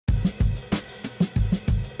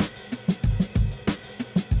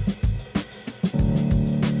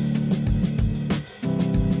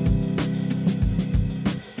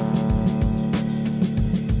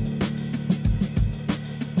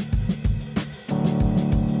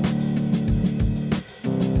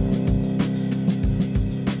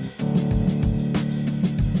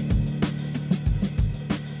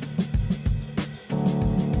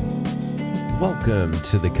Welcome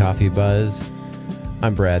to the Coffee Buzz.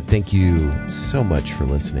 I'm Brad. Thank you so much for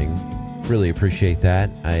listening. Really appreciate that.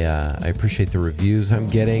 I appreciate the reviews I'm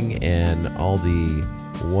getting and all the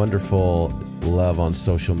wonderful love on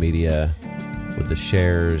social media with the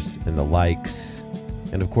shares and the likes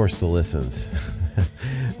and, of course, the listens.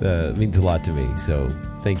 It means a lot to me, so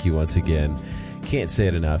thank you once again. Can't say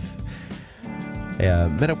it enough. I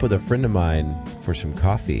met up with a friend of mine for some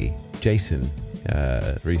coffee, Jason,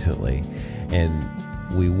 recently, and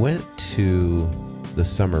we went to the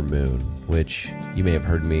Summer Moon, which you may have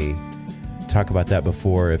heard me talk about that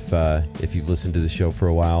before if you've listened to the show for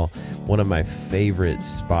a while. One of my favorite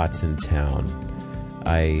spots in town.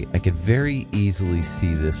 I could very easily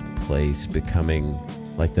see this place becoming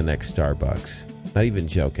like the next Starbucks. Not even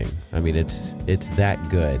joking. I mean, it's that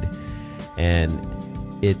good.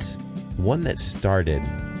 And it's one that started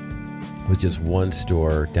with just one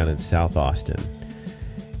store down in South Austin.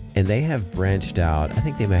 And they have branched out. I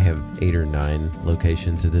think they might have 8 or 9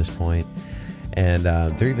 locations at this point. And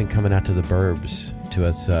they're even coming out to the burbs to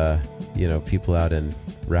us, people out in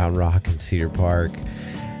Round Rock and Cedar Park.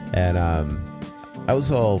 And I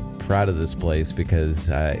was all proud of this place because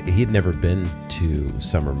he had never been to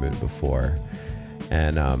Summer Moon before.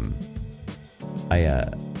 And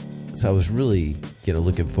so I was really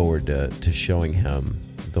looking forward to showing him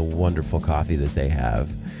the wonderful coffee that they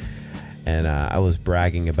have. And I was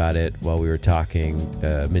bragging about it while we were talking,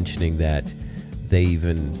 mentioning that they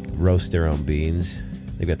even roast their own beans.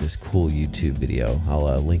 They've got this cool YouTube video.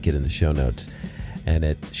 I'll link it in the show notes. And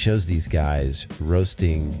it shows these guys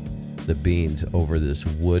roasting the beans over this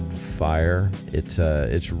wood fire.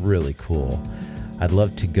 It's really cool. I'd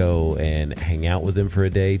love to go and hang out with them for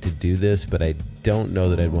a day to do this, but I don't know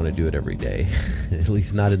that I'd want to do it every day, at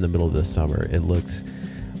least not in the middle of the summer. It looks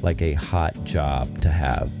like a hot job to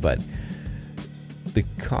have, but the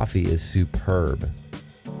coffee is superb.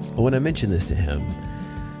 When I mentioned this to him,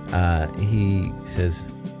 he says,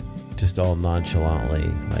 just all nonchalantly,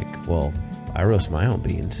 like, well, I roast my own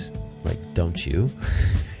beans. Like, don't you?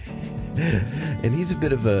 And he's a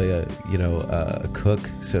bit of a cook,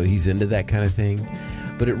 so he's into that kind of thing.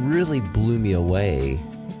 But it really blew me away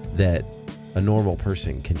that a normal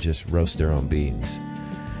person can just roast their own beans.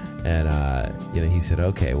 And he said,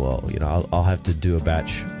 okay, well, I'll have to do a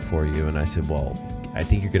batch for you. And I said, well, I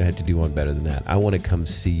think you're gonna have to do one better than that. I want to come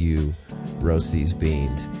see you roast these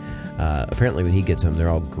beans. Apparently, when he gets them, they're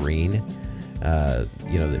all green.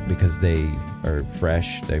 Because they are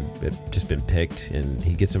fresh. They've just been picked, and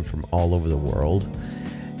he gets them from all over the world.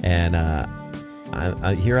 And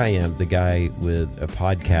here I am, the guy with a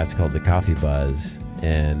podcast called The Coffee Buzz,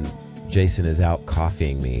 and Jason is out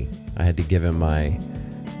coffeeing me. I had to give him my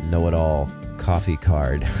know-it-all coffee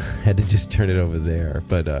card. I had to just turn it over there,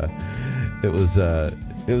 but it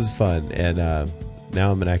was fun. And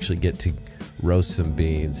now I'm gonna actually get to roast some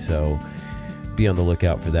beans, so be on the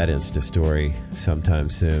lookout for that Insta story sometime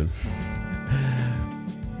soon.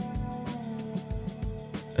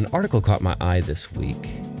 An article caught my eye this week.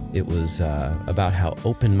 It was about how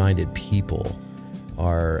open-minded people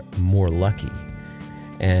are more lucky.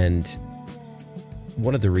 And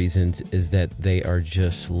one of the reasons is that they are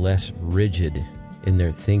just less rigid in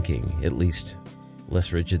their thinking, at least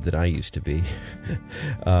less rigid than I used to be.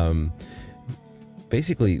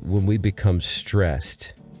 Basically, when we become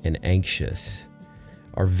stressed and anxious,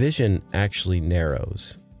 our vision actually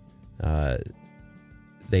narrows.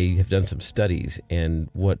 They have done some studies, and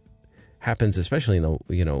what happens, especially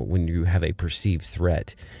when you have a perceived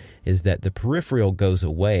threat, is that the peripheral goes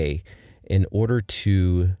away in order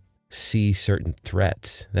to see certain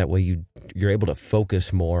threats. That way, you're able to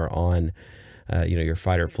focus more on your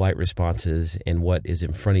fight or flight responses and what is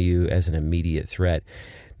in front of you as an immediate threat.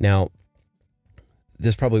 Now,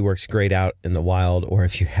 this probably works great out in the wild or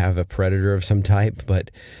if you have a predator of some type, but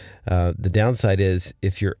the downside is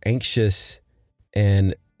if you're anxious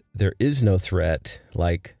and there is no threat,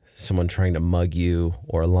 like someone trying to mug you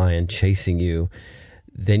or a lion chasing you,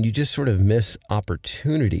 then you just sort of miss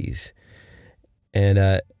opportunities.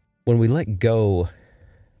 And when we let go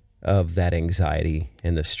of that anxiety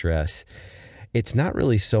and the stress, it's not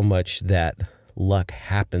really so much that luck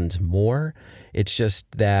happens more. It's just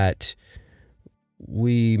that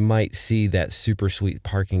we might see that super sweet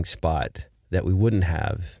parking spot that we wouldn't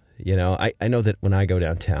have. I know that when I go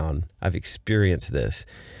downtown, I've experienced this.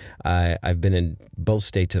 I've been in both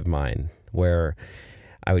states of mind where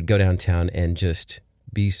I would go downtown and just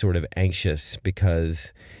be sort of anxious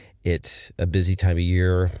because it's a busy time of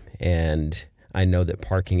year and I know that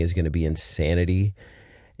parking is going to be insanity.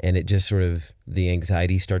 And it just sort of, the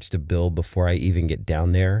anxiety starts to build before I even get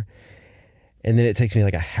down there. And then it takes me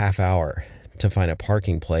like a half hour to find a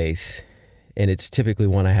parking place, and it's typically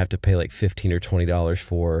one I have to pay like $15 or $20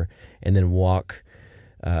 for, and then walk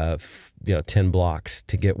 10 blocks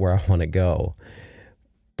to get where I want to go.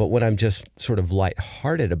 But when I'm just sort of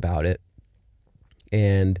lighthearted about it,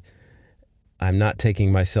 and I'm not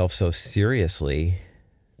taking myself so seriously,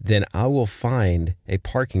 then I will find a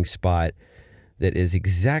parking spot that is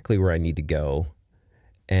exactly where I need to go,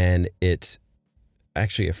 and it's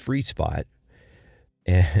actually a free spot,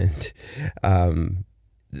 and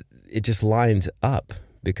it just lines up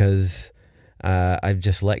because I've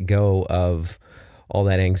just let go of all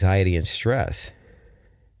that anxiety and stress.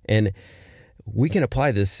 And we can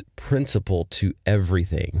apply this principle to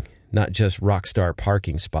everything, not just rock star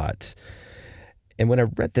parking spots. And when I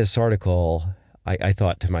read this article, I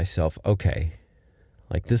thought to myself, okay,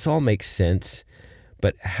 like this all makes sense,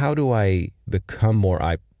 but how do I become more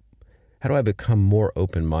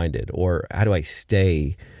open-minded, or how do I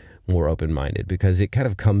stay more open-minded? Because it kind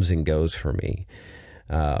of comes and goes for me.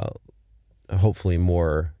 Hopefully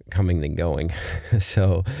more coming than going.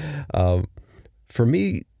 So for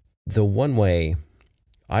me, the one way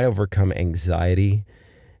I overcome anxiety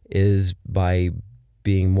is by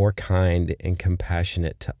being more kind and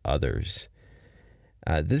compassionate to others.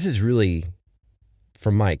 This is really,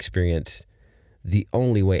 from my experience, the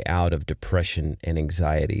only way out of depression and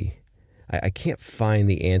anxiety. I can't find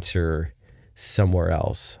the answer somewhere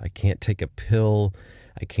else. I can't take a pill.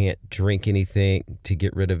 I can't drink anything to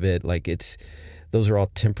get rid of it. Those are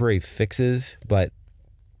all temporary fixes. But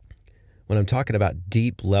when I'm talking about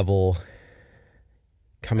deep level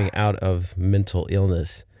coming out of mental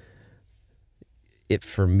illness, it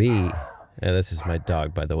for me, and this is my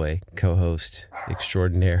dog, by the way, co-host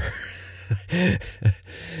extraordinaire.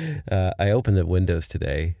 I opened the windows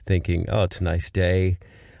today thinking, oh, it's a nice day.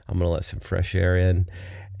 I'm going to let some fresh air in.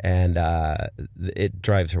 And it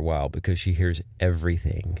drives her wild because she hears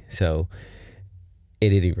everything. So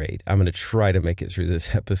at any rate, I'm going to try to make it through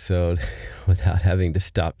this episode without having to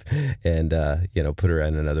stop and, put her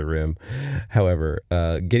in another room. However,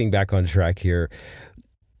 getting back on track here,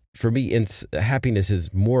 for me, happiness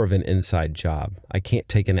is more of an inside job. I can't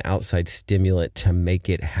take an outside stimulant to make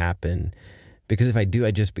it happen, because if I do,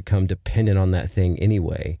 I just become dependent on that thing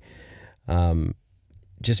anyway.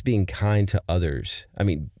 Just being kind to others. I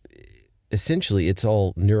mean, essentially, it's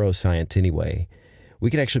all neuroscience anyway.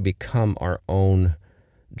 We can actually become our own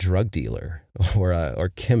drug dealer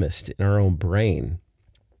or chemist in our own brain.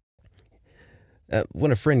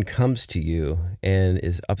 When a friend comes to you and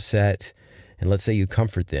is upset, and let's say you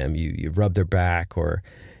comfort them, you rub their back or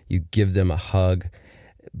you give them a hug,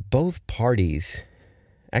 both parties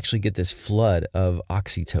actually get this flood of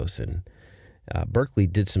oxytocin. Berkeley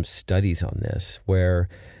did some studies on this where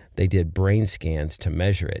they did brain scans to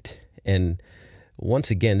measure it. And once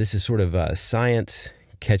again, this is sort of science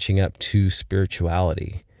catching up to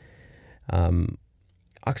spirituality.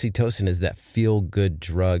 Oxytocin is that feel-good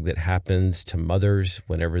drug that happens to mothers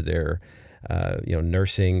whenever they're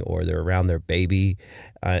nursing or they're around their baby.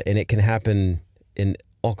 And it can happen in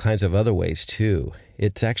all kinds of other ways too.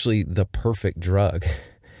 It's actually the perfect drug.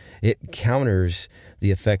 It counters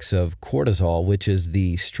the effects of cortisol, which is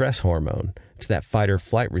the stress hormone. It's that fight or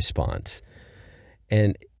flight response.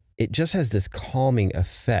 And it just has this calming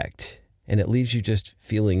effect, and it leaves you just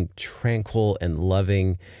feeling tranquil and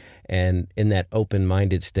loving and in that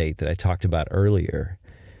open-minded state that I talked about earlier.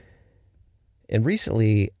 And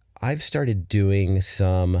recently, I've started doing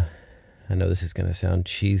I know this is going to sound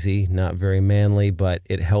cheesy, not very manly, but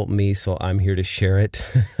it helped me, so I'm here to share it.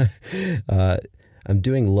 I'm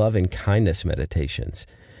doing love and kindness meditations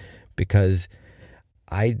because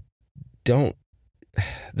the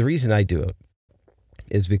reason I do it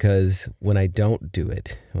is because when I don't do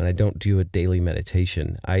a daily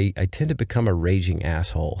meditation, I tend to become a raging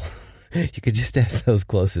asshole. You could just ask those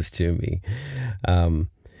closest to me. And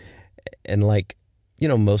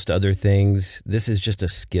most other things, this is just a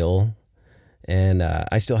skill. And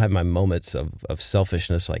I still have my moments of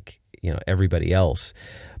selfishness like, everybody else.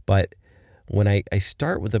 But when I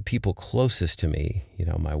start with the people closest to me,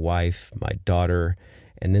 my wife, my daughter,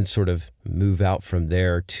 and then sort of move out from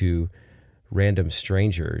there to random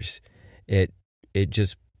strangers, it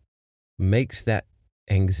just makes that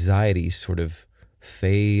anxiety sort of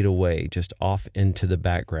fade away, just off into the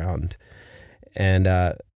background. And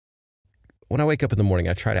when I wake up in the morning,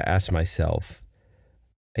 I try to ask myself,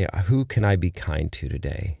 who can I be kind to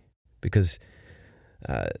today? Because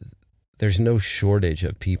there's no shortage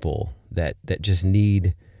of people that just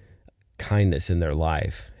need kindness in their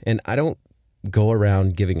life. And I don't go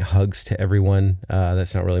around giving hugs to everyone.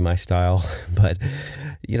 That's not really my style. But,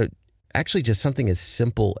 actually just something as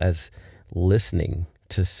simple as listening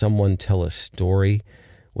to someone tell a story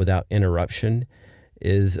without interruption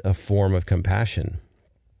is a form of compassion.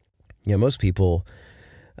 You know, most people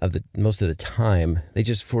most of the time, they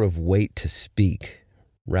just sort of wait to speak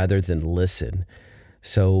rather than listen.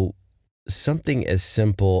 So something as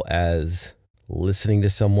simple as listening to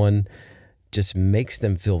someone just makes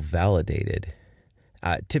them feel validated.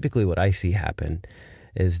 Typically what I see happen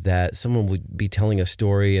is that someone would be telling a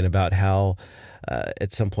story and about how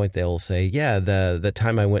at some point they'll say, yeah, the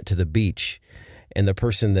time I went to the beach, and the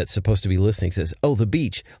person that's supposed to be listening says, oh, the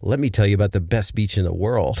beach, let me tell you about the best beach in the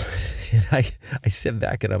world. And I sit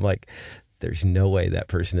back and I'm like, there's no way that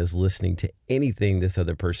person is listening to anything this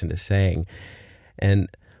other person is saying. And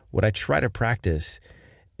what I try to practice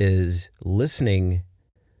is listening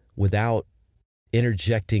without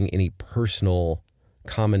interjecting any personal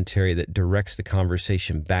commentary that directs the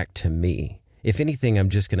conversation back to me. If anything, I'm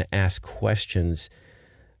just going to ask questions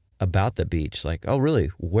about the beach, like, oh,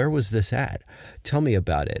 really? Where was this at? Tell me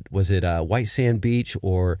about it. Was it a white sand beach,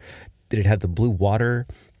 or did it have the blue water?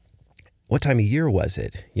 What time of year was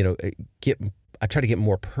it? You know, I try to get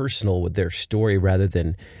more personal with their story rather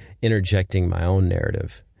than interjecting my own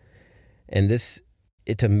narrative. And it's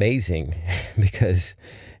amazing because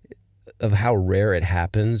of how rare it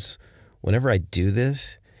happens. Whenever I do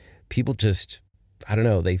this, people just, I don't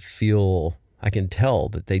know, I can tell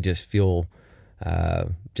that they just feel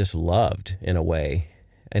just loved in a way.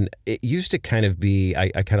 And it used to kind of be,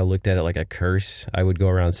 I kind of looked at it like a curse. I would go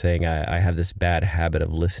around saying I have this bad habit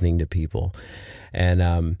of listening to people.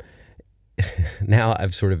 And now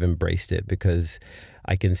I've sort of embraced it because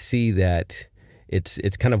I can see that it's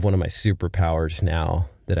kind of one of my superpowers now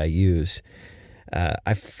that I use.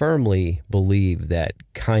 I firmly believe that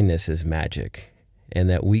kindness is magic and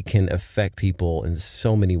that we can affect people in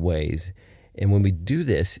so many ways. And when we do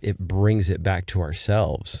this, it brings it back to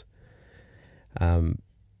ourselves.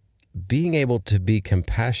 Being able to be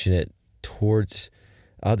compassionate towards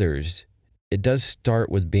others, it does start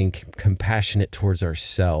with being compassionate towards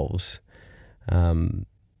ourselves. The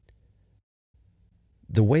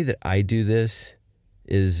way that I do this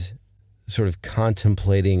is sort of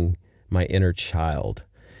contemplating my inner child.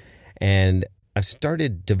 And I've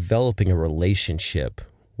started developing a relationship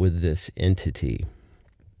with this entity.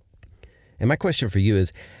 And my question for you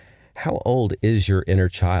is, how old is your inner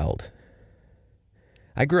child?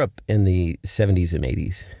 I grew up in the 70s and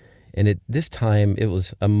 80s, and at this time, it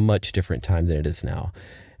was a much different time than it is now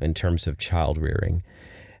in terms of child rearing.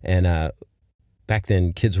 And back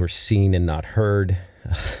then, kids were seen and not heard.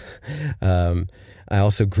 I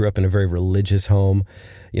also grew up in a very religious home,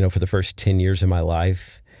 for the first 10 years of my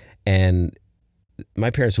life. And my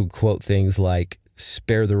parents would quote things like,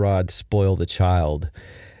 spare the rod, spoil the child.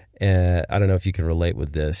 I don't know if you can relate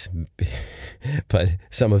with this, but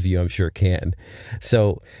some of you I'm sure can.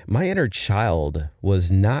 So my inner child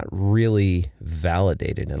was not really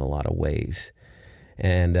validated in a lot of ways.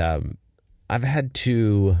 And I've had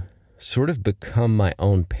to sort of become my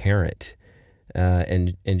own parent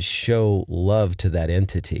and show love to that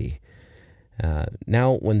entity.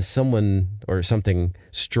 Now, when someone or something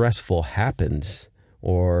stressful happens,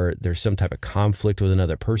 or there's some type of conflict with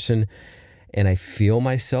another person, and I feel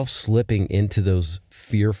myself slipping into those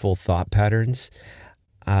fearful thought patterns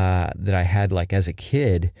that I had like as a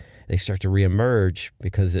kid, they start to reemerge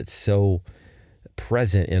because it's so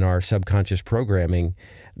present in our subconscious programming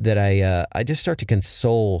that I just start to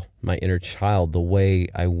console my inner child the way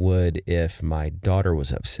I would if my daughter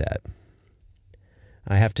was upset.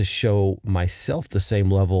 I have to show myself the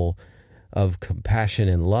same level of compassion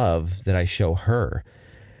and love that I show her.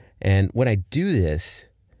 And when I do this,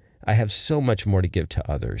 I have so much more to give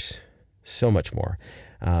to others, so much more.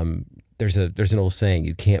 There's an old saying,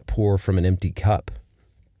 you can't pour from an empty cup.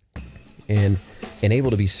 And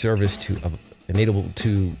able to be able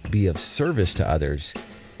to be of service to others,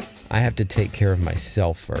 I have to take care of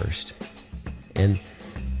myself first. And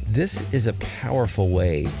this is a powerful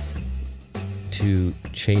way to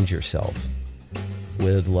change yourself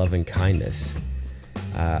with love and kindness.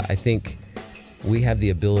 I think we have the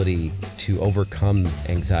ability to overcome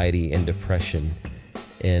anxiety and depression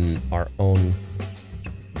in our own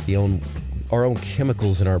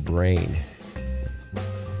chemicals in our brain.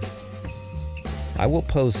 I will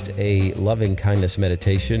post a loving kindness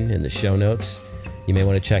meditation in the show notes. You may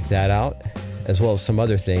want to check that out, as well as some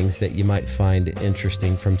other things that you might find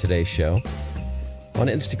interesting from today's show. On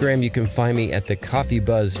Instagram, you can find me at the Coffee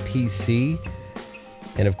Buzz PC,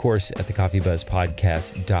 and of course at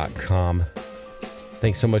thecoffeebuzzpodcast.com.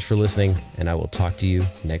 Thanks so much for listening, and I will talk to you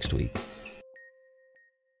next week.